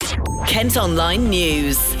Kent Online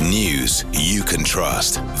News. News you can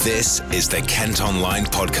trust. This is the Kent Online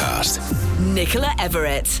Podcast. Nicola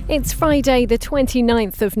Everett. It's Friday the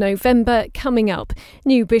 29th of November. Coming up,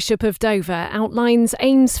 new Bishop of Dover outlines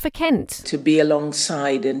aims for Kent. To be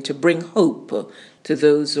alongside and to bring hope to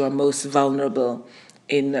those who are most vulnerable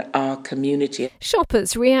in our community.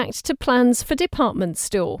 Shoppers react to plans for department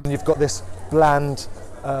store. You've got this bland,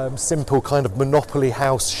 simple kind of monopoly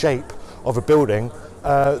house shape of a building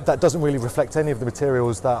that doesn't really reflect any of the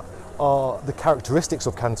materials that are the characteristics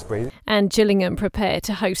of Canterbury. And Gillingham prepare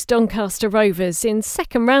to host Doncaster Rovers in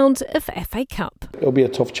second round of FA Cup. It'll be a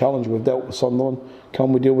tough challenge. We've dealt with Sunderland.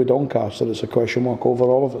 Can we deal with Doncaster? It's a question mark over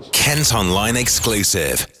all of us. Kent Online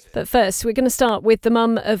exclusive. But first, we're going to start with the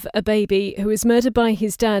mum of a baby who was murdered by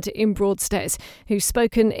his dad in Broadstairs, who's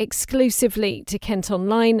spoken exclusively to Kent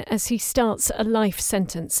Online as he starts a life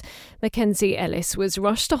sentence. Mackenzie Ellis was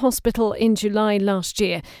rushed to hospital in July last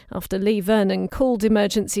year after Lee Vernon called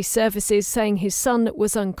emergency services saying his son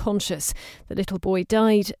was unconscious. The little boy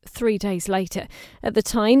died 3 days later. At the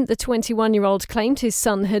time, the 21-year-old claimed his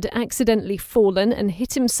son had accidentally fallen and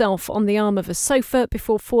hit himself on the arm of a sofa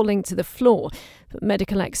before falling to the floor. But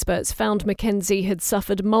medical experts found Mackenzie had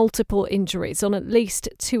suffered multiple injuries on at least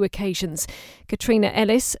 2 occasions. Katrina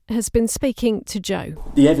Ellis has been speaking to Joe.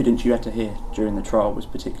 The evidence you had to hear during the trial was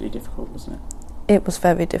particularly difficult, wasn't it? It was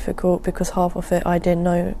very difficult because half of it I didn't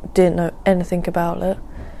know anything about it.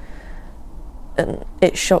 And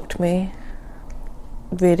it shocked me,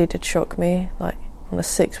 really did shock me, like on a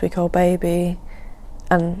 6-week-old baby.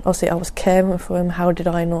 And obviously I was caring for him, how did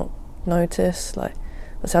I not notice?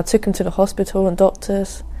 So I took him to the hospital and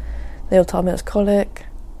doctors. They all told me it was colic.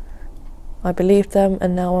 I believed them,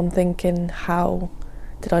 and now I'm thinking, how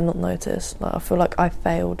did I not notice? I feel like I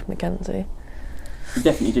failed Mackenzie. You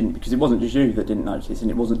definitely didn't, because it wasn't just you that didn't notice,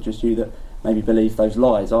 and it wasn't just you that maybe believed those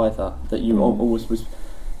lies either. That you always was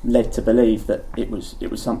led to believe that it was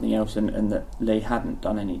something else, and that Lee hadn't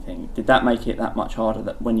done anything. Did that make it that much harder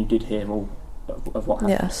that when you did hear all of what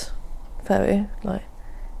happened? Yes, very.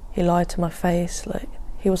 He lied to my face.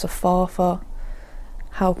 He was a father.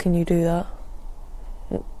 How can you do that?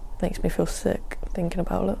 It makes me feel sick thinking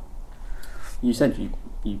about it. You said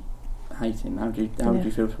you hate him. How did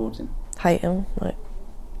you feel towards him? Hate him.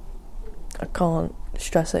 I can't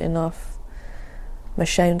stress it enough. I'm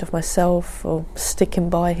ashamed of myself for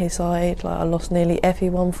sticking by his side. I lost nearly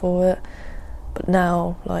everyone for it. But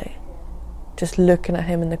now, just looking at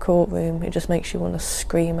him in the courtroom, it just makes you want to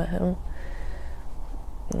scream at him.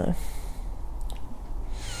 No.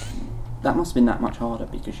 That must have been that much harder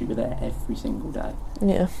because you were there every single day.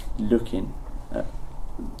 Yeah. Looking at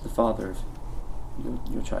the father of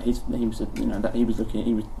your child.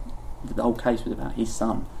 The whole case was about his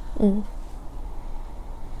son. Mm.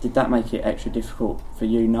 Did that make it extra difficult for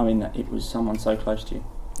you, knowing that it was someone so close to you?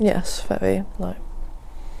 Yes, very.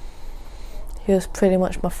 He was pretty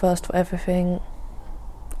much my first for everything.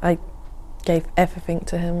 I gave everything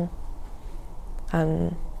to him,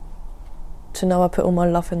 and to know I put all my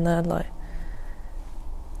love in there,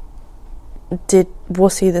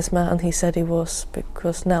 was he this man he said he was?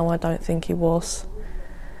 Because now I don't think he was.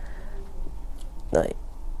 I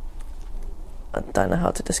don't know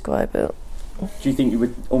how to describe it. Do you think you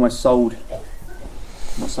were almost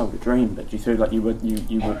not sold a dream, but do you feel like you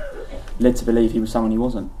were led to believe he was someone he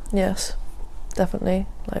wasn't? Yes, definitely.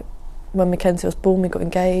 When Mackenzie was born, we got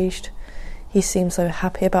engaged. He seemed so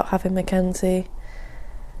happy about having Mackenzie.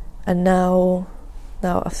 And now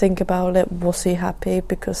I think about it, was he happy?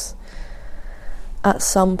 Because at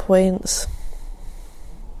some points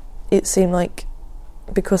it seemed like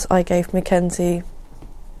because I gave Mackenzie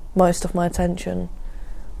most of my attention,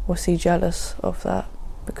 was he jealous of that?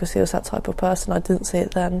 Because he was that type of person. I didn't see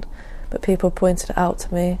it then, but people pointed it out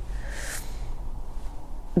to me.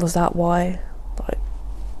 Was that why?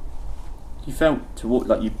 You felt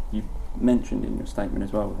you mentioned in your statement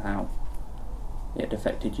as well how it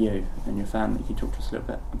affected you and your family. Can you talk to us a little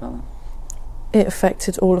bit about that? It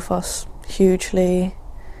affected all of us hugely.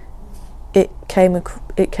 It came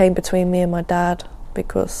between me and my dad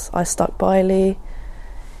because I stuck by Lee.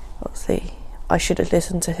 Obviously, I should have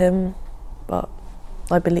listened to him, but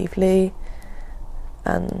I believe Lee,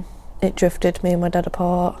 and it drifted me and my dad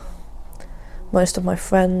apart. Most of my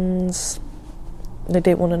friends, they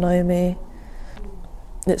didn't want to know me.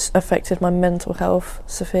 It's affected my mental health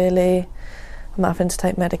severely. I'm having to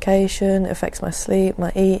take medication. It affects my sleep,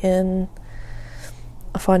 my eating.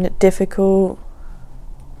 I find it difficult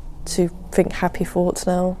to think happy thoughts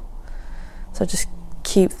now. So I just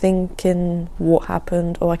keep thinking what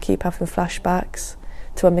happened, or I keep having flashbacks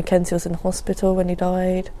to when Mackenzie was in hospital when he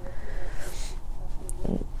died.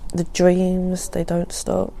 the dreams, they don't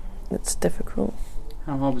stop. It's difficult.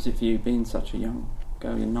 How hard was it for you being such a young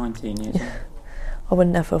girl? You're 19 years old. I would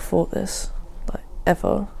never have thought this, like,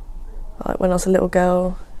 ever. Like, when I was a little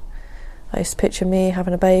girl, I used to picture me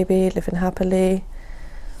having a baby, living happily,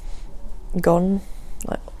 gone.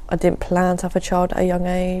 Like, I didn't plan to have a child at a young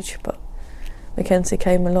age, but Mackenzie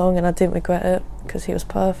came along and I didn't regret it because he was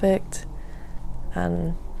perfect.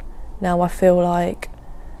 And now I feel like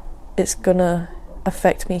it's gonna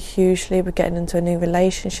affect me hugely with getting into a new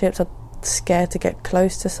relationship. I'm scared to get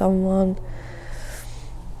close to someone.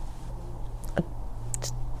 I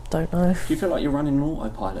just don't know. Do you feel like you're running an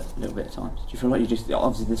autopilot a little bit at times? Do you feel like you just,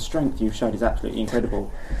 obviously the strength you've showed is absolutely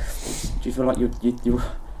incredible. Do you feel like you're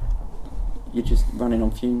just running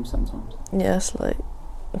on fumes sometimes? Yes, like,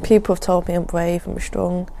 people have told me I'm brave, I'm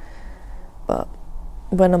strong, but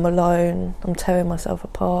when I'm alone, I'm tearing myself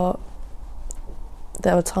apart.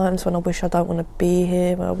 There are times when I wish I don't want to be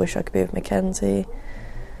here, when I wish I could be with Mackenzie,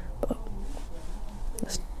 but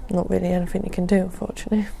there's not really anything you can do,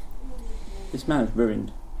 unfortunately. This man has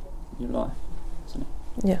ruined your life, hasn't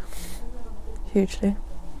it? Yeah, hugely.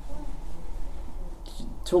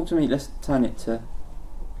 Talk to me, let's turn it to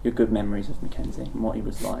your good memories of Mackenzie and what he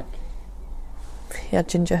was like. He had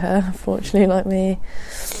ginger hair, unfortunately, like me.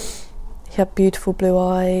 He had beautiful blue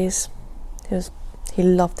eyes. He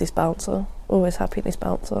loved his bouncer, always happy in his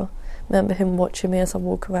bouncer. Remember him watching me as I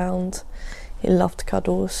walk around. He loved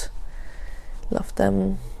cuddles, loved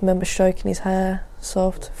them. Remember stroking his hair,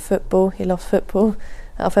 soft. Football, he loved football.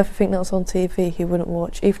 Out of everything that was on TV, he wouldn't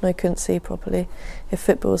watch, even though he couldn't see properly. If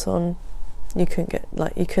football was on, you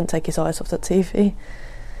couldn't take his eyes off that TV.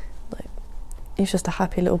 Like, he was just a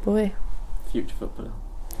happy little boy. Future footballer.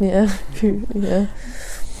 Yeah, yeah.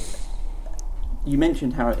 You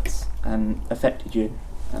mentioned how it's affected you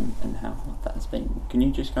and how that has been. Can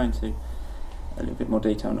you just go into a little bit more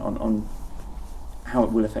detail on how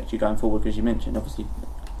it will affect you going forward? Because you mentioned, obviously,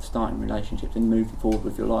 starting relationships and moving forward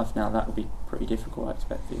with your life now, that will be pretty difficult, I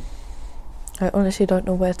expect, for you. I honestly don't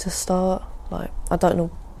know where to start. Like, I don't know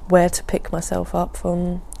where to pick myself up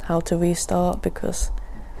from, how to restart, because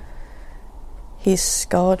he's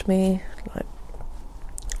scarred me. Like,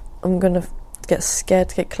 I'm gonna get scared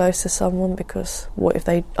to get close to someone because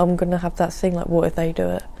I'm gonna have that thing, like, what if they do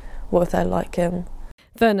it? What if they're like him?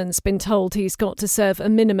 Vernon's been told he's got to serve a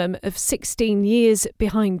minimum of 16 years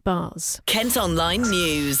behind bars. Kent Online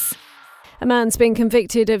News. A man's been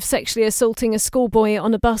convicted of sexually assaulting a schoolboy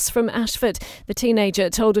on a bus from Ashford. The teenager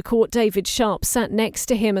told a court David Sharp sat next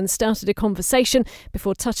to him and started a conversation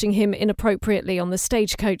before touching him inappropriately on the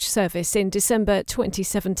Stagecoach service in December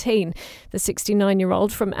 2017. The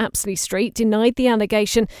 69-year-old from Apsley Street denied the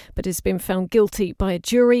allegation but has been found guilty by a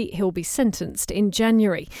jury. He'll be sentenced in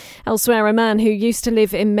January. Elsewhere, a man who used to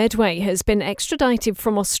live in Medway has been extradited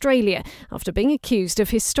from Australia after being accused of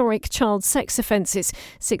historic child sex offences.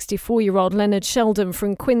 64-year-old Leonard Sheldon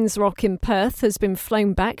from Quinns Rock in Perth has been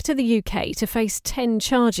flown back to the UK to face 10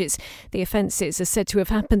 charges. The offences are said to have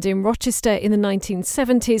happened in Rochester in the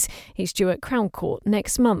 1970s. He's due at Crown Court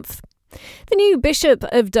next month. The new Bishop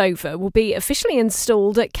of Dover will be officially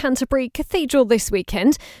installed at Canterbury Cathedral this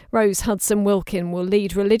weekend. Rose Hudson Wilkin will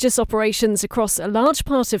lead religious operations across a large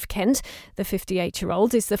part of Kent. The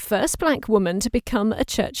 58-year-old is the first black woman to become a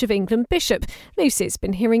Church of England bishop. Lucy's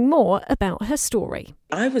been hearing more about her story.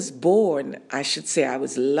 I was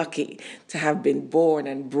lucky to have been born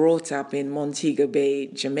and brought up in Montego Bay,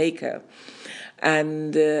 Jamaica,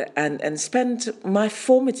 and spent my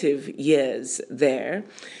formative years there.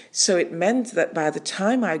 So it meant that by the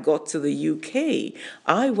time I got to the UK,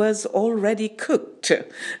 I was already cooked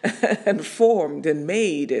and formed and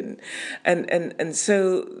made, and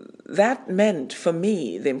so that meant for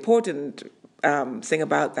me, the important thing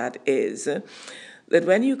about that is that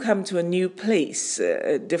when you come to a new place,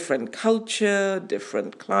 a different culture,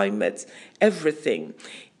 different climates, everything,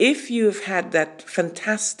 if you've had that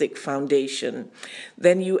fantastic foundation,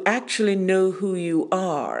 then you actually know who you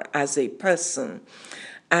are as a person,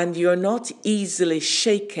 and you're not easily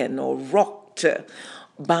shaken or rocked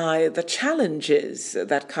by the challenges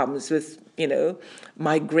that comes with,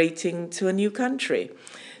 migrating to a new country.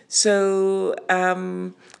 So,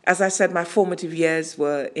 as I said, my formative years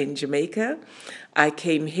were in Jamaica. I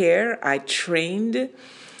came here, I trained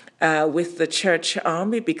with the Church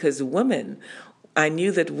Army because I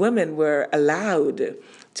knew that women were allowed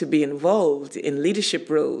to be involved in leadership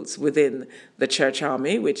roles within the Church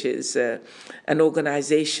Army, which is an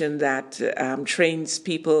organization that trains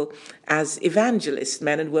people as evangelists.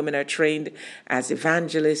 Men and women are trained as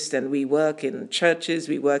evangelists, and we work in churches,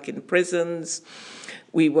 we work in prisons,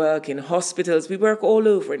 We work in hospitals. We work all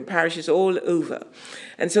over, in parishes all over.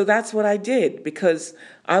 And so that's what I did, because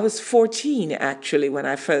I was 14, actually, when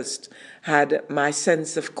I first had my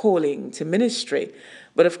sense of calling to ministry.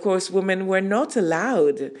 But of course, women were not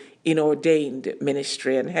allowed in ordained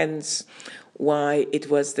ministry, and hence why it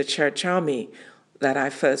was the church army that I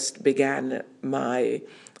first began my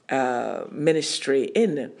ministry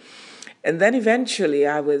in. And then eventually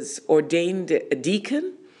I was ordained a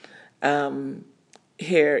deacon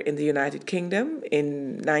here in the United Kingdom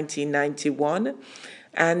in 1991.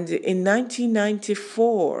 And in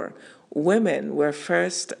 1994, women were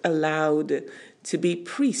first allowed to be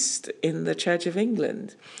priests in the Church of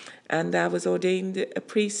England. And I was ordained a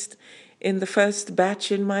priest in the first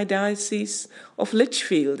batch in my diocese of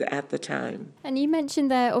Lichfield at the time. And you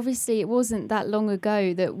mentioned there, obviously, it wasn't that long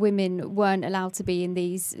ago that women weren't allowed to be in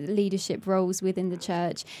these leadership roles within the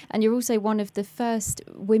church. And you're also one of the first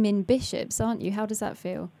women bishops, aren't you? How does that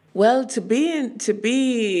feel? Well, to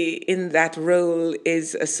be in that role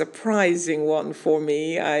is a surprising one for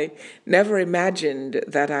me. I never imagined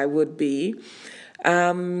that I would be.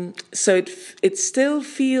 So it still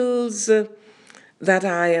feels that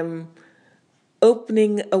I am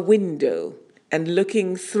opening a window and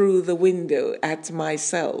looking through the window at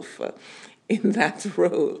myself in that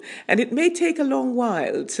role. And it may take a long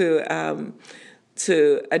while to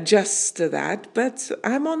adjust to that, but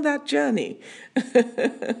I'm on that journey.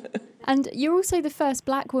 And you're also the first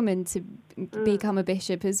black woman to become a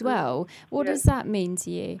bishop as well. What does that mean to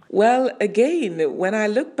you? Well, again, when I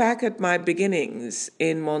look back at my beginnings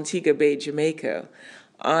in Montego Bay, Jamaica,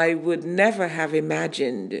 I would never have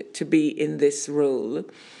imagined to be in this role.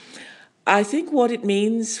 I think what it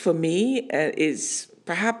means for me is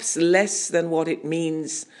perhaps less than what it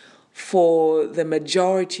means for the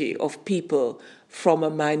majority of people from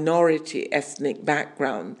a minority ethnic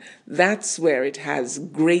background. That's where it has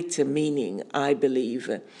greater meaning, I believe.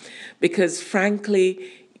 Because frankly,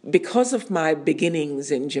 because of my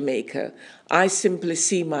beginnings in Jamaica, I simply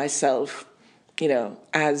see myself,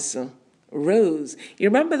 as Rose. You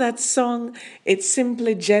remember that song, It's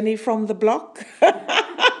Simply Jenny from the Block?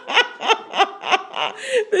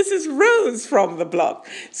 This is Rose from the block.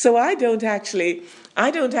 So I don't actually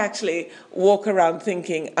walk around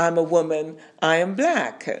thinking I'm a woman, I am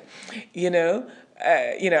black.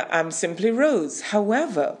 I'm simply Rose.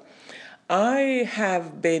 However, I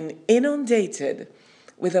have been inundated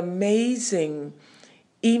with amazing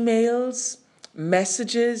emails,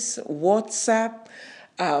 messages, WhatsApp,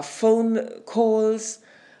 phone calls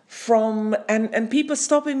from and people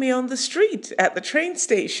stopping me on the street, at the train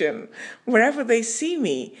station, wherever they see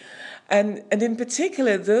me. And in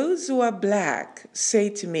particular, those who are black say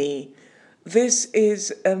to me, "This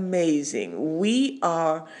is amazing. We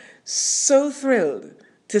are so thrilled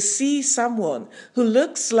to see someone who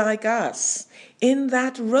looks like us in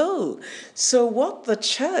that role." So what the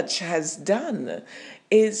church has done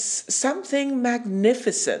is something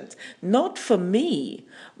magnificent, not for me,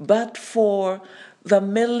 but for the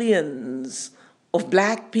millions of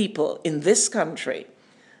black people in this country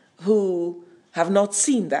who have not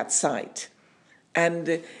seen that sight.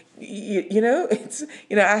 And,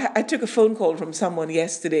 I took a phone call from someone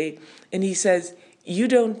yesterday, and he says, "You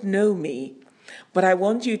don't know me, but I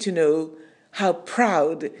want you to know how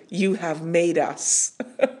proud you have made us."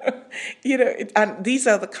 And these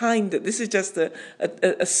are this is just a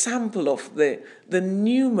sample of the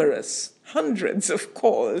numerous hundreds of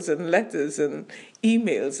calls and letters and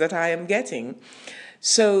emails that I am getting.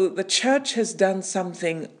 So the church has done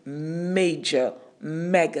something major,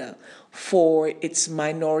 mega, for its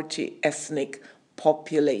minority ethnic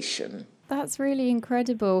population. That's really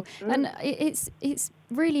incredible. And it's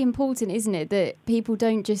really important, isn't it, that people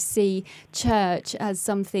don't just see church as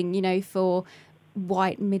something, for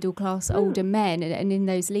white middle-class older men and in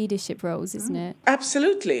those leadership roles, isn't it?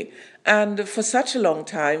 Absolutely. And for such a long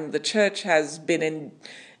time, the church has been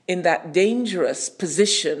in that dangerous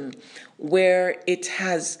position where it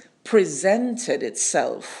has presented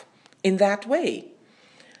itself in that way.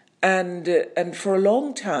 And for a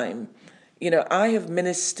long time, I have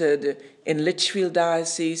ministered in Lichfield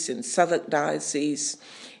Diocese, in Southwark Diocese,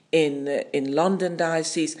 in London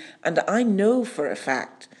Diocese, and I know for a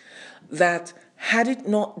fact that had it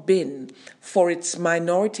not been for its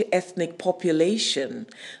minority ethnic population,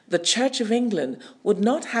 the Church of England would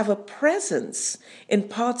not have a presence in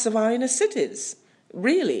parts of our inner cities,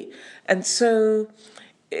 really. And so,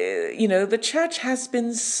 the church has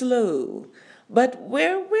been slow, but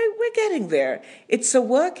we're getting there. It's a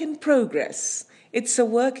work in progress.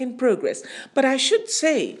 But I should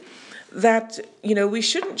say that, we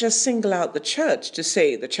shouldn't just single out the church to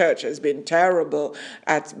say the church has been terrible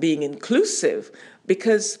at being inclusive,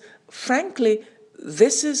 because, frankly,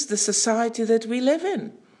 this is the society that we live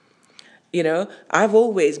in. I've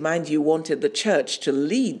always, mind you, wanted the church to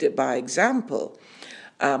lead by example,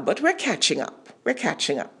 but we're catching up. We're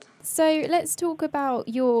catching up. So let's talk about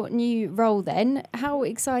your new role then. How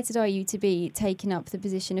excited are you to be taking up the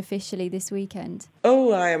position officially this weekend?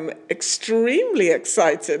 Oh, I am extremely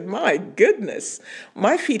excited. My goodness.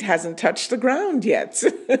 My feet hasn't touched the ground yet.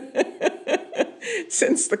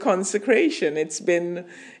 Since the consecration, it's been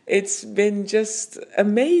just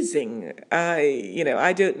amazing.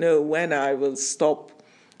 I don't know when I will stop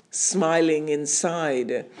smiling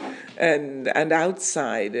inside and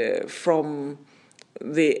outside from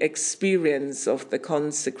the experience of the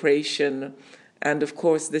consecration, and of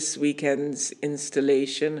course this weekend's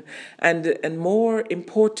installation, and more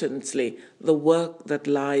importantly, the work that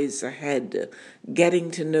lies ahead, getting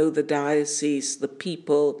to know the diocese, the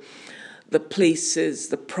people, the places,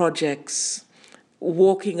 the projects,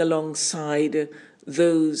 walking alongside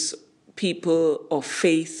those people of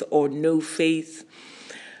faith or no faith,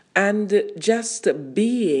 and just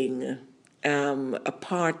being a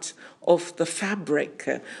part of the fabric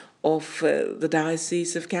of the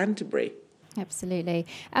Diocese of Canterbury. Absolutely.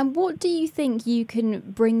 And what do you think you can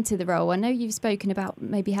bring to the role? I know you've spoken about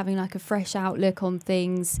maybe having like a fresh outlook on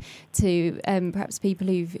things to perhaps people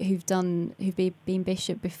who've been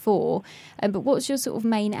bishop before. But what's your sort of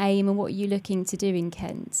main aim, and what are you looking to do in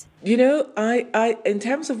Kent? I in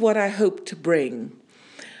terms of what I hope to bring,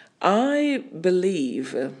 I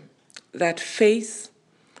believe that faith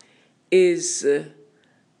is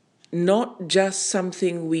not just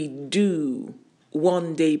something we do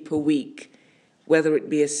one day per week, whether it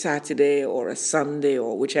be a Saturday or a Sunday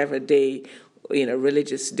or whichever day,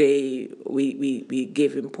 religious day we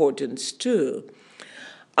give importance to.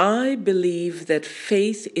 I believe that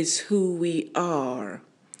faith is who we are.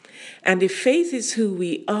 And if faith is who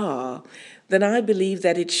we are, then I believe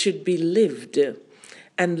that it should be lived,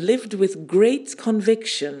 and lived with great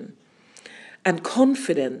conviction and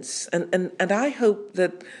confidence. And I hope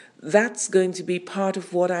that that's going to be part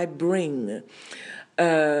of what I bring.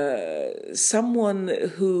 Someone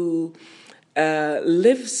who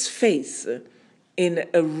lives faith in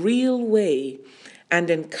a real way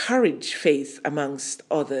and encourage faith amongst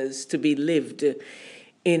others to be lived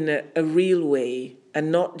in a real way,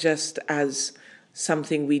 and not just as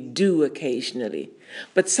something we do occasionally,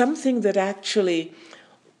 but something that actually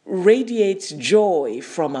radiates joy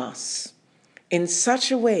from us in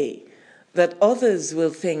such a way that others will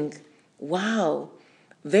think, wow,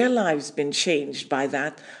 their lives been changed by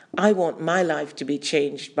that. I want my life to be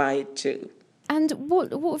changed by it too. And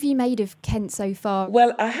what have you made of Kent so far?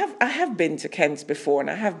 Well, I have been to Kent before, and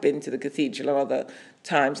I have been to the cathedral other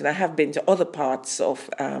times, and I have been to other parts of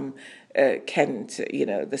Kent,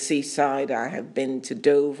 the seaside. I have been to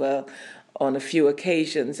Dover on a few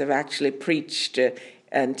occasions. I've actually preached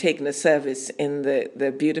and taken a service in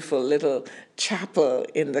the beautiful little chapel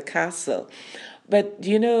in the castle. But,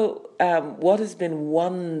 what has been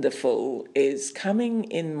wonderful is coming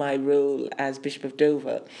in my role as Bishop of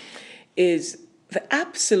Dover is the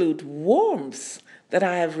absolute warmth that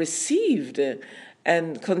I have received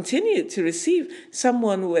and continue to receive.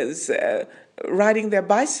 Someone was riding their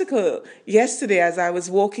bicycle yesterday as I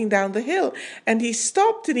was walking down the hill, and he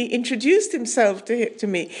stopped and he introduced himself to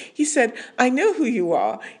me. He said, "I know who you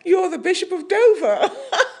are. You're the Bishop of Dover."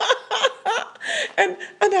 And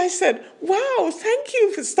I said, "Wow, thank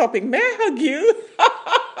you for stopping. May I hug you?"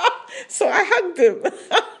 So I hugged him.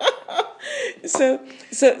 So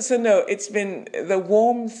no, it's been the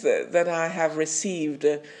warmth that I have received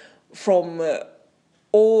from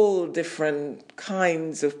all different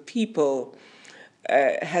kinds of people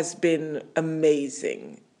has been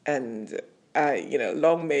amazing, and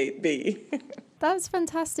long may it be. That's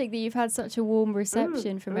fantastic that you've had such a warm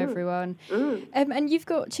reception from everyone. And you've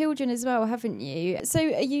got children as well, haven't you? So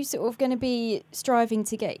are you sort of going to be striving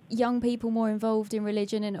to get young people more involved in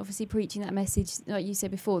religion, and obviously preaching that message, like you said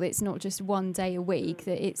before, that it's not just one day a week,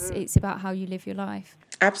 that it's about how you live your life?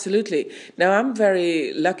 Absolutely. Now, I'm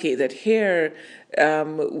very lucky that here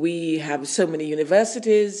we have so many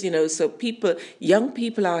universities, so young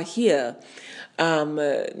people are here.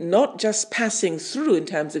 Not just passing through in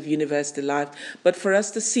terms of university life, but for us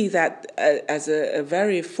to see that as a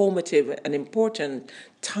very formative and important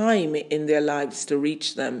time in their lives to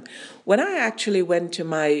reach them. When I actually went to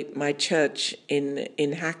my church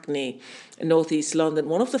in Hackney, in North East London,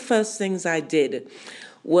 one of the first things I did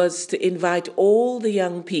was to invite all the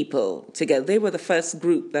young people together. They were the first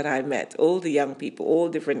group that I met, all the young people, all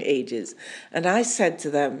different ages. And I said to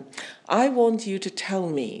them, I want you to tell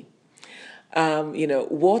me,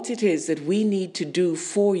 what it is that we need to do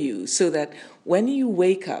for you so that when you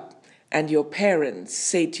wake up and your parents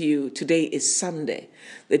say to you, today is Sunday,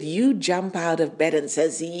 that you jump out of bed and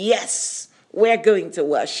says, yes, we're going to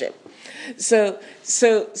worship. So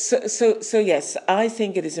yes, I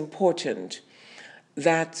think it is important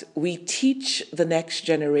that we teach the next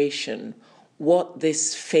generation what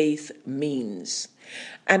this faith means.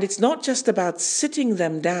 And it's not just about sitting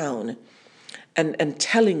them down and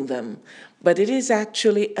telling them, but it is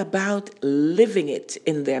actually about living it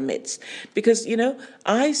in their midst. Because,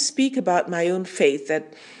 I speak about my own faith,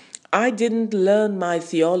 that I didn't learn my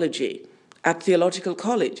theology at theological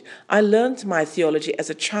college. I learned my theology as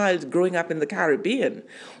a child growing up in the Caribbean,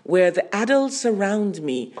 where the adults around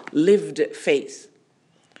me lived faith.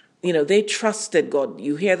 They trusted God.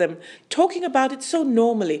 You hear them talking about it so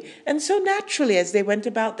normally and so naturally as they went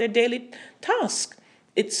about their daily task.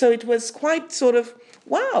 It was quite sort of,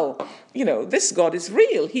 wow, this God is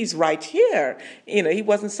real. He's right here. He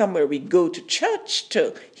wasn't somewhere we go to church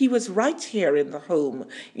to. He was right here in the home.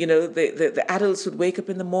 The adults would wake up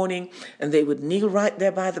in the morning and they would kneel right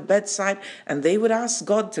there by the bedside and they would ask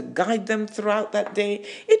God to guide them throughout that day.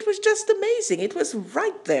 It was just amazing. It was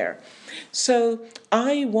right there. So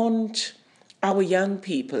I want our young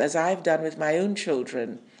people, as I've done with my own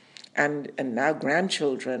children and now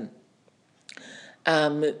grandchildren,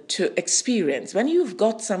 to experience. When you've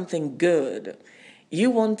got something good,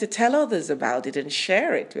 you want to tell others about it and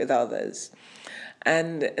share it with others.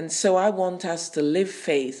 And so I want us to live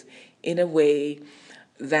faith in a way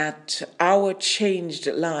that our changed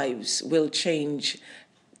lives will change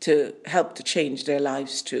to help to change their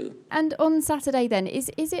lives too. And on Saturday then, is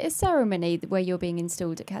it a ceremony where you're being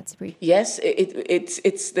installed at Canterbury? Yes, it's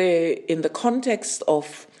in the context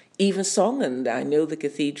of Evensong, and I know the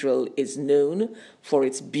cathedral is known for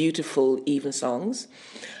its beautiful evensongs.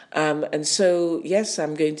 And so, yes,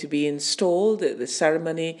 I'm going to be installed, the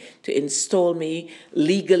ceremony to install me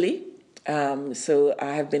legally. So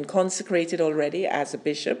I have been consecrated already as a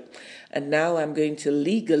bishop, and now I'm going to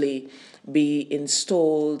legally be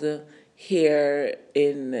installed here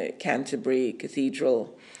in Canterbury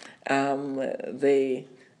Cathedral,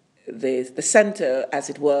 the centre, as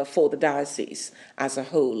it were, for the diocese as a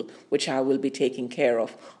whole, which I will be taking care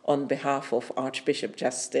of on behalf of Archbishop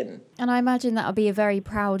Justin. And I imagine that'll be a very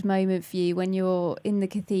proud moment for you when you're in the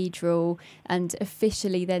cathedral and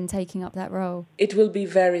officially then taking up that role. It will be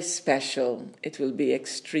very special. It will be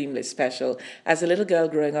extremely special. As a little girl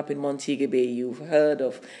growing up in Montego Bay, you've heard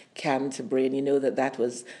of Canterbury, and you know that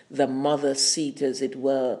was the mother seat, as it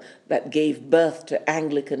were, that gave birth to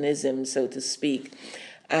Anglicanism, so to speak.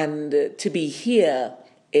 And to be here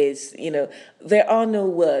is, there are no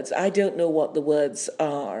words. I don't know what the words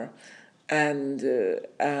are. And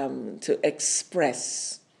to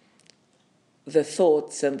express the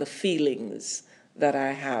thoughts and the feelings that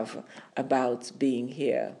I have about being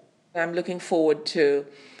here. I'm looking forward to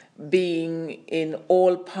being in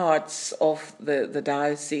all parts of the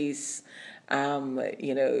diocese,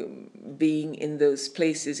 being in those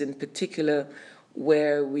places in particular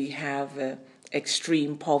where we have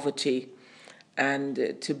extreme poverty,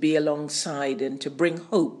 and to be alongside and to bring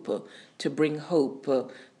hope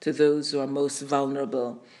to those who are most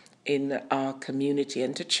vulnerable in our community,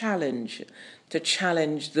 and to challenge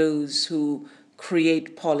those who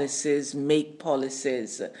create policies, make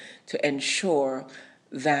policies, to ensure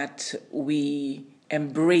that we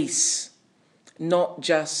embrace not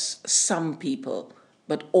just some people,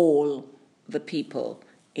 but all the people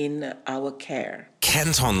in our care.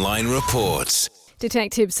 Kent Online reports.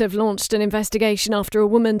 Detectives have launched an investigation after a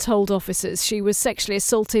woman told officers she was sexually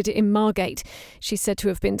assaulted in Margate. She's said to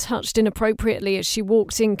have been touched inappropriately as she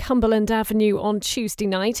walked in Cumberland Avenue on Tuesday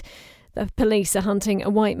night. The police are hunting a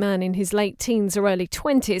white man in his late teens or early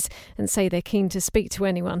 20s and say they're keen to speak to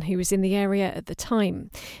anyone who was in the area at the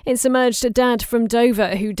time. It submerged a dad from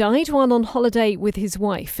Dover who died while on holiday with his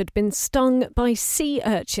wife had been stung by sea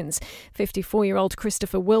urchins. 54-year-old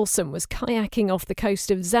Christopher Wilson was kayaking off the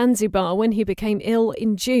coast of Zanzibar when he became ill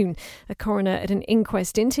in June. A coroner at an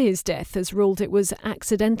inquest into his death has ruled it was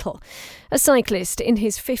accidental. A cyclist in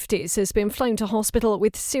his 50s has been flown to hospital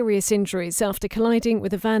with serious injuries after colliding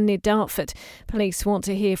with a van near Derby Dartford. Police want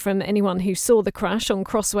to hear from anyone who saw the crash on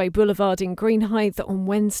Crossway Boulevard in Greenhithe on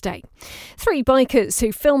Wednesday. 3 bikers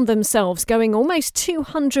who filmed themselves going almost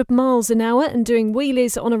 200 miles an hour and doing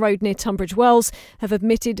wheelies on a road near Tunbridge Wells have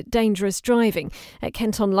admitted dangerous driving. At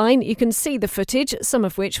Kent Online, you can see the footage, some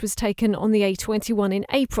of which was taken on the A21 in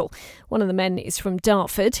April. One of the men is from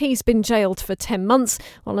Dartford. He's been jailed for 10 months,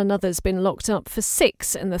 while another's been locked up for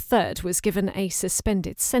 6, and the third was given a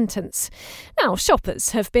suspended sentence. Now, shoppers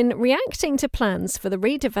have been reacting to plans for the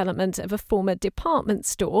redevelopment of a former department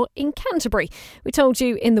store in Canterbury. We told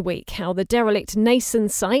you in the week how the derelict Nason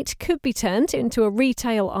site could be turned into a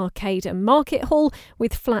retail arcade and market hall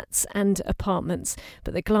with flats and apartments.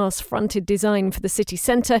 But the glass-fronted design for the city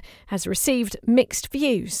centre has received mixed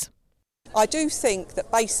views. I do think that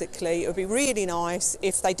basically it would be really nice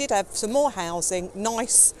if they did have some more housing,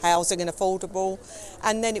 nice housing and affordable,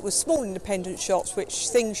 and then it was small independent shops, which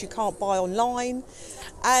things you can't buy online,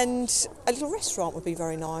 and a little restaurant would be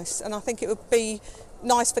very nice. And I think it would be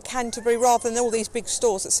nice for Canterbury rather than all these big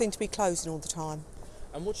stores that seem to be closing all the time.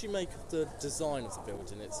 And what do you make of the design of the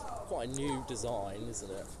building? It's quite a new design, isn't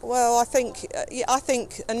it? Well, I think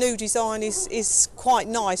a new design is quite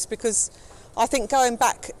nice, because I think going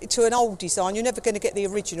back to an old design, you're never going to get the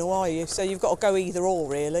original, are you? So you've got to go either or,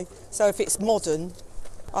 really. So if it's modern,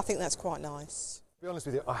 I think that's quite nice. To be honest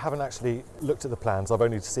with you, I haven't actually looked at the plans. I've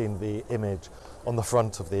only seen the image on the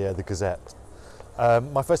front of the Gazette.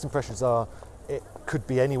 My first impressions are it could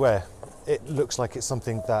be anywhere. It looks like it's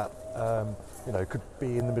something that could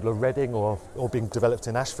be in the middle of Reading or being developed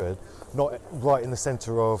in Ashford, not right in the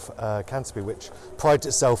centre of Canterbury, which prides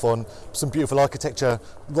itself on some beautiful architecture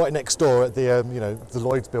right next door at the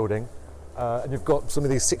Lloyd's building. And you've got some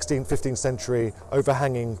of these 16th, 15th century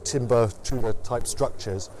overhanging timber Tudor type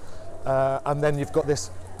structures. And then you've got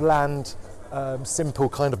this bland, simple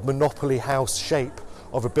kind of monopoly house shape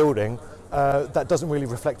of a building that doesn't really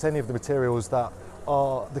reflect any of the materials that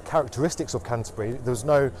are the characteristics of Canterbury. There's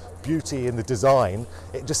no beauty in the design.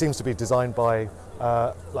 It just seems to be designed by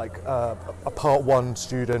a Part 1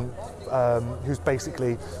 student who's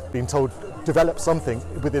basically been told, develop something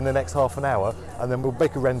within the next half an hour, and then we'll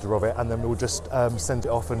make a render of it, and then we'll just send it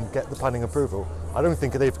off and get the planning approval. I don't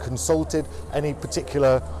think they've consulted any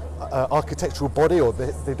particular architectural body, or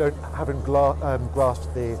they haven't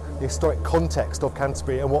grasped the historic context of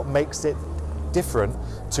Canterbury and what makes it different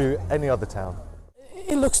to any other town.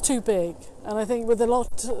 It looks too big, and I think there's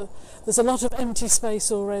a lot of empty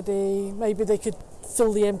space already. Maybe they could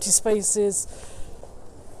fill the empty spaces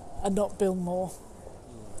and not build more,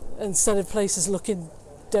 instead of places looking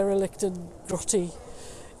derelict and grotty.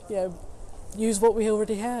 Use what we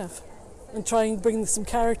already have and try and bring some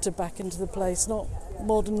character back into the place, not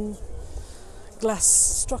modern glass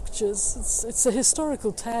structures. It's a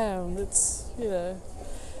historical town.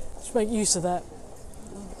 Just make use of that.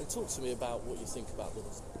 Talk to me about what you think about the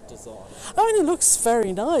design. I mean, it looks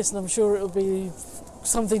very nice, and I'm sure it'll be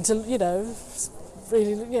something to,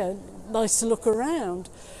 really, nice to look around.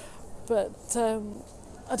 But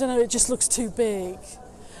I don't know, it just looks too big.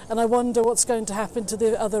 And I wonder what's going to happen to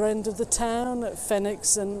the other end of the town, at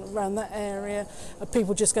Phoenix and around that area. Are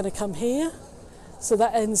people just going to come here? So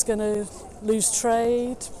that end's going to lose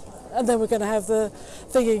trade. And then we're going to have the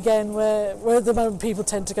thing again where at the moment people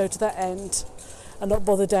tend to go to that end and not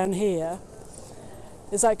bother down here.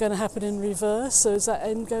 Is that going to happen in reverse? So is that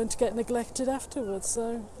end going to get neglected afterwards?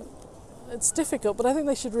 So it's difficult, but I think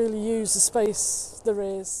they should really use the space there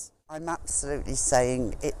is. I'm absolutely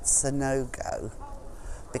saying it's a no-go,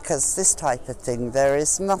 because this type of thing, there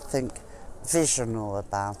is nothing visional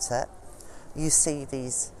about it. You see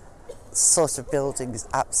these sort of buildings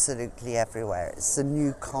absolutely everywhere. It's a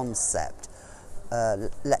new concept.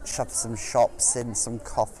 Let's shove some shops in, some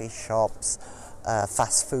coffee shops,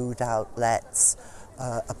 fast food outlets,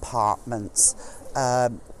 apartments.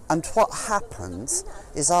 And what happens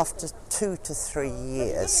is after 2 to 3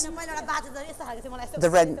 years, the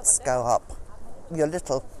rents go up, your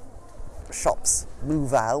little shops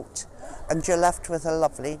move out, and you're left with a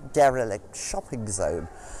lovely derelict shopping zone.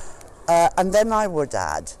 And then I would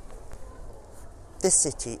add, this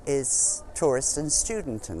city is tourist and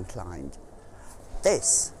student inclined.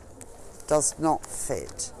 This does not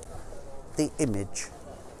fit the image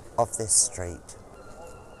of this street.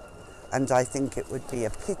 And I think it would be a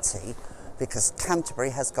pity, because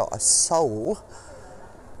Canterbury has got a soul.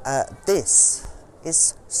 This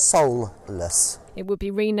is soulless. It would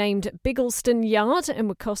be renamed Biggleston Yard and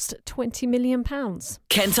would cost £20 million.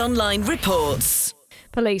 Kent Online reports.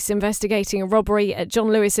 Police investigating a robbery at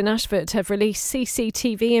John Lewis in Ashford have released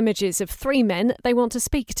CCTV images of 3 men they want to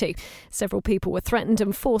speak to. Several people were threatened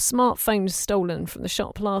and 4 smartphones stolen from the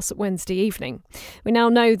shop last Wednesday evening. We now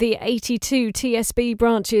know the 82 TSB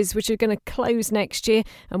branches which are going to close next year,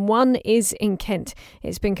 and one is in Kent.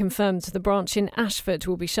 It's been confirmed the branch in Ashford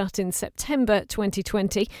will be shut in September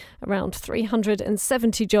 2020. Around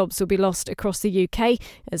 370 jobs will be lost across the UK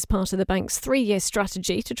as part of the bank's 3-year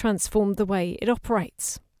strategy to transform the way it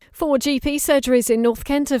operates. 4 GP surgeries in North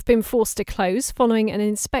Kent have been forced to close following an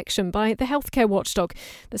inspection by the healthcare watchdog.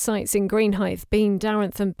 The sites in Greenhithe, Beam,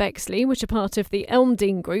 Darenth and Bexley, which are part of the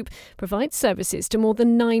Elmdene Group, provide services to more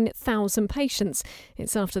than 9,000 patients.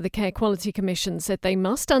 It's after the Care Quality Commission said they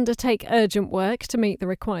must undertake urgent work to meet the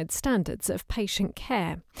required standards of patient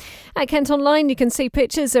care. At Kent Online, you can see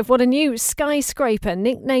pictures of what a new skyscraper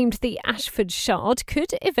nicknamed the Ashford Shard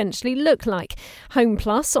could eventually look like. Home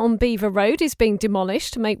Plus on Beaver Road is being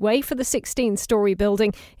demolished to make way for the 16-storey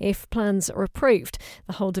building if plans are approved.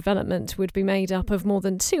 The whole development would be made up of more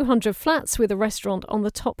than 200 flats with a restaurant on the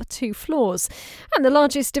top 2 floors. And the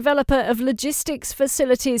largest developer of logistics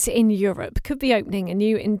facilities in Europe could be opening a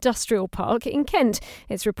new industrial park in Kent.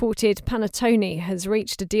 It's reported Panattoni has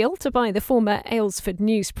reached a deal to buy the former Aylesford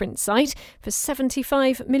newsprint site for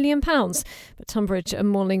 £75 million. But Tunbridge and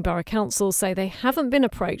Morling Borough Council say they haven't been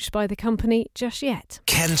approached by the company just yet.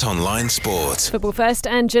 Kent Online Sport. Football first,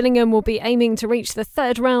 and Gillingham will be aiming to reach the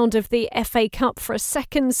 3rd round of the FA Cup for a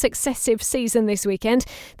 2nd successive season this weekend.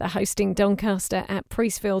 They're hosting Doncaster at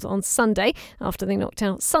Priestfield on Sunday after they knocked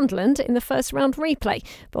out Sunderland in the first round replay.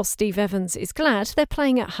 Boss Steve Evans is glad they're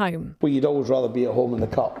playing at home. Well, you'd always rather be at home in the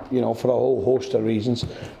Cup, for a whole host of reasons.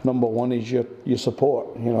 Number one is your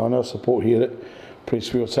support, and our support here at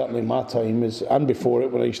Priestfield, certainly in my time, and before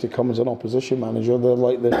it, when I used to come as an opposition manager, they're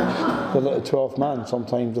like the 12th man,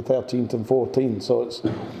 sometimes the 13th and 14th. So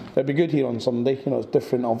it'd be good here on Sunday. It's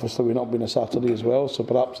different. Obviously, we're not being a Saturday as well, so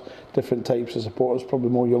perhaps different types of supporters, probably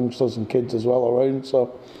more youngsters and kids as well around.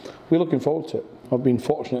 So we're looking forward to it. I've been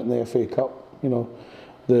fortunate in the FA Cup.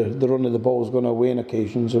 The run of the ball has gone away on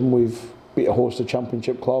occasions, and we've beat a host of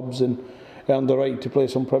Championship clubs and earned the right to play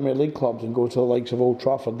some Premier League clubs and go to the likes of Old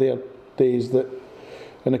Trafford. They're days that,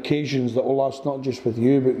 and occasions that will last not just with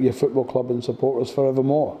you but your football club and supporters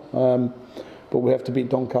forevermore. But we have to beat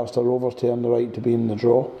Doncaster Rovers to earn the right to be in the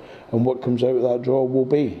draw, and what comes out of that draw will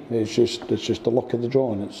be. It's just the luck of the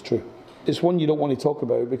draw, and it's true. It's one you don't want to talk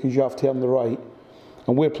about because you have to earn the right,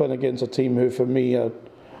 and we're playing against a team who for me are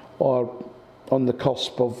on the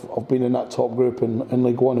cusp of being in that top group in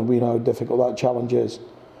League One, and we know how difficult that challenge is.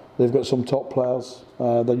 They've got some top players.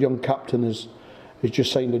 Their young captain has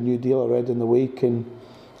just signed a new deal, I read in the week, and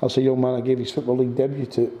as a young man, I gave his Football League debut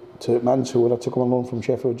to Mansfield. I took him on loan from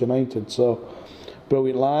Sheffield United. So,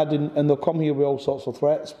 brilliant lad, and they'll come here with all sorts of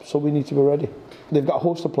threats, so we need to be ready. They've got a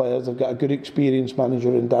host of players. They've got a good experienced manager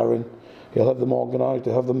in Darren. He'll have them organised,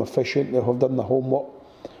 they'll have them efficient, they'll have done the homework.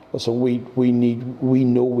 Listen, we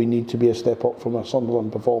know we need to be a step up from our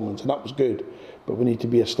Sunderland performance, and that was good, but we need to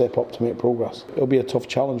be a step up to make progress. It'll be a tough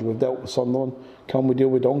challenge. We've dealt with Sunderland. Can we deal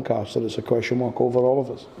with Doncaster? It's a question mark over all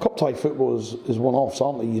of us. Cup tie football is one-offs,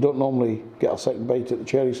 aren't they? You don't normally get a second bite at the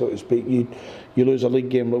cherry, so to speak. You lose a league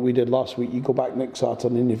game like we did last week, you go back next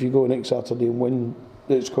Saturday, and if you go next Saturday and win,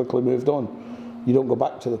 it's quickly moved on. You don't go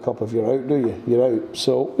back to the cup if you're out, do you? You're out.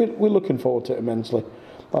 So we're looking forward to it immensely.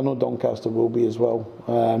 I know Doncaster will be as well.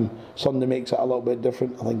 Sunday makes it a little bit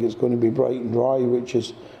different. I think it's going to be bright and dry, which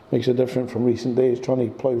makes it different from recent days, trying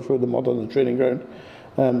to plough through the mud on the training ground.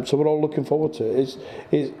 So we're all looking forward to it.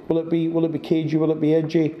 Will it be cagey? Will it be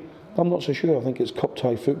edgy? I'm not so sure. I think it's cup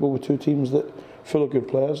tie football with 2 teams that full of good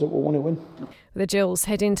players that will want to win. The Gills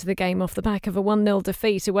head into the game off the back of a 1-0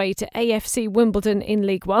 defeat away to AFC Wimbledon in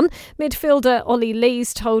League One. Midfielder Ollie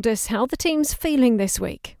Lees told us how the team's feeling this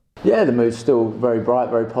week. Yeah, the mood's still very bright,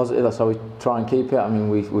 very positive. That's how we try and keep it. I mean,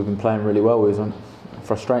 we've been playing really well.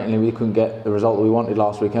 Frustratingly, we couldn't get the result that we wanted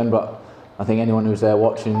last weekend, but I think anyone who was there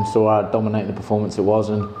watching saw how dominating the performance it was,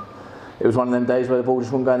 and it was one of them days where the ball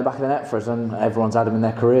just wouldn't go in the back of the net for us, and everyone's had them in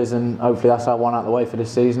their careers, and hopefully that's our one out of the way for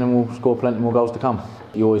this season, and we'll score plenty more goals to come.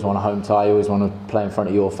 You always want a home tie, you always want to play in front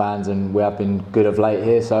of your fans, and we have been good of late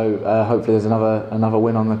here, so hopefully there's another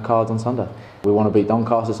win on the cards on Sunday. We want to beat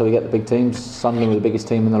Doncaster so we get the big teams. Sunderland were the biggest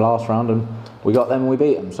team in the last round, and we got them and we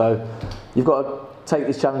beat them. So you've got to take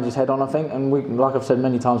these challenges head on, I think, and we, like I've said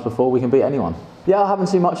many times before, we can beat anyone. Yeah, I haven't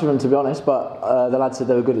seen much of them, to be honest, but the lads said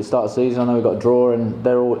they were good at the start of the season. I know we got a draw, and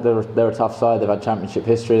they're a tough side. They've had championship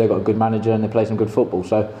history, they've got a good manager, and they play some good football.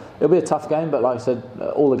 So it'll be a tough game, but like I said,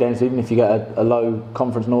 all the games, even if you get a low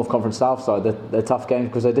conference north, conference south side, they're tough games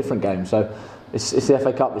because they're different games. So it's the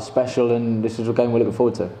FA Cup, it's special, and this is a game we're looking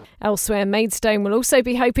forward to. Elsewhere, Maidstone will also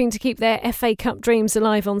be hoping to keep their FA Cup dreams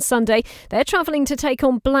alive on Sunday. They're travelling to take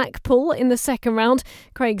on Blackpool in the second round.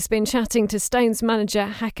 Craig's been chatting to Stones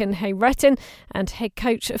manager Hakan Hayrettin and head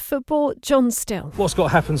coach of football John Still. What's got to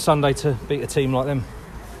happen Sunday to beat a team like them?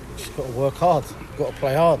 Just got to work hard, got to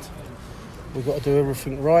play hard. We've got to do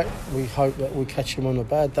everything right. We hope that we catch them on a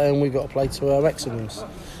bad day, and we've got to play to our maximums.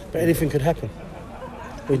 But anything could happen.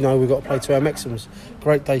 We know we've got to play to our maximums.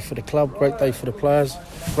 Great day for the club, great day for the players,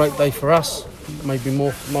 great day for us. Maybe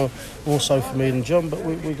more so for me than John. But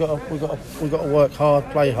we got to work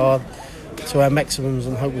hard, play hard to our maximums,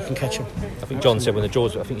 and hope we can catch them. I think John said when the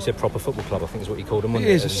Jaws, I think you said proper football club, I think is what you called them,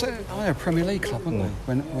 wasn't it? It is a Premier League club, wasn't it?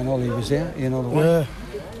 When Ollie was there, you know the way. Yeah.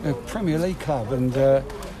 A Premier League club, and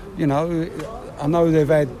you know, I know they've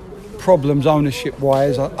had problems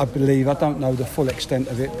ownership-wise. I believe. I don't know the full extent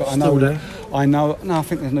of it, but I know. There? I know. No, I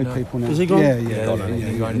think there's new people now. Is he gone?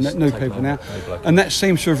 Yeah. New people now, and that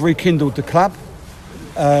seems to have rekindled the club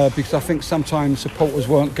because I think sometimes supporters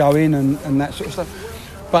weren't going and that sort of stuff.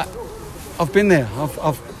 But I've been there.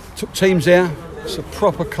 I've took teams there. It's a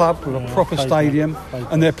proper club with a proper stadium,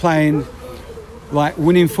 and they're playing like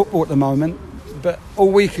winning football at the moment. But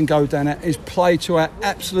all we can go down at is play to our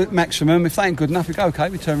absolute maximum. If they ain't good enough, we go, OK,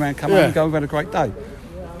 we turn around, come home and go, we've had a great day.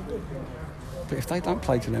 But if they don't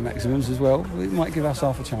play to their maximums as well, it might give us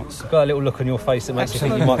half a chance. Got a little look on your face that makes you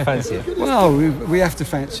think you might fancy it. Well, we have to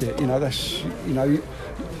fancy it. You know, that's, you know,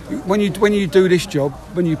 when you do this job,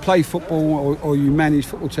 when you play football or you manage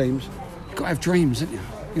football teams, you've got to have dreams, haven't you?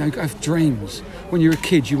 You know, you've got to have dreams. When you're a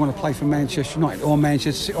kid, you want to play for Manchester United or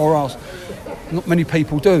Manchester City or else. Not many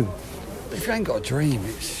people do. If you ain't got a dream,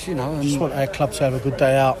 it's, you know. I just want our club to have a good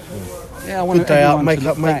day out. Yeah, I want good day out. Make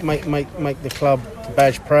the club, the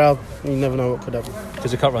badge proud. You never know what could happen.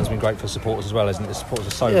 Because the cup run's been great for supporters as well, isn't it? The supporters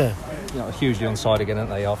are so hugely on side again, aren't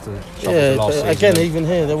they? After the troubles of last season. Again, even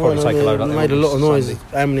here they weren't. They made a lot of noise.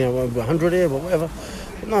 How many? 100 here, but whatever.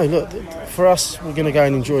 But no, look. For us, we're going to go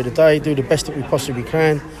and enjoy the day, do the best that we possibly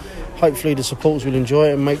can. Hopefully the supporters will enjoy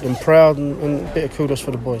it and make them proud, and a bit of kudos for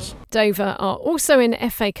the boys. Dover are also in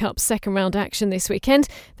FA Cup second round action this weekend.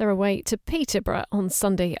 They're away to Peterborough on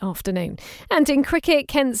Sunday afternoon. And in cricket,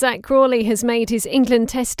 Kent's Zach Crawley has made his England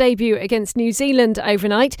Test debut against New Zealand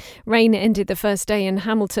overnight. Rain ended the first day in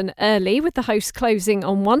Hamilton early, with the hosts closing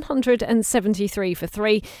on 173 for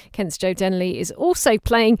 3. Kent's Joe Denley is also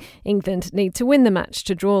playing. England need to win the match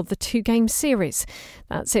to draw the 2-game series.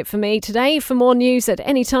 That's it for me today. For more news at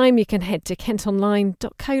any time, you can head to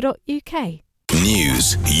kentonline.co.uk.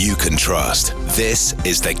 News you can trust. This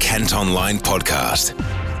is the Kent Online Podcast.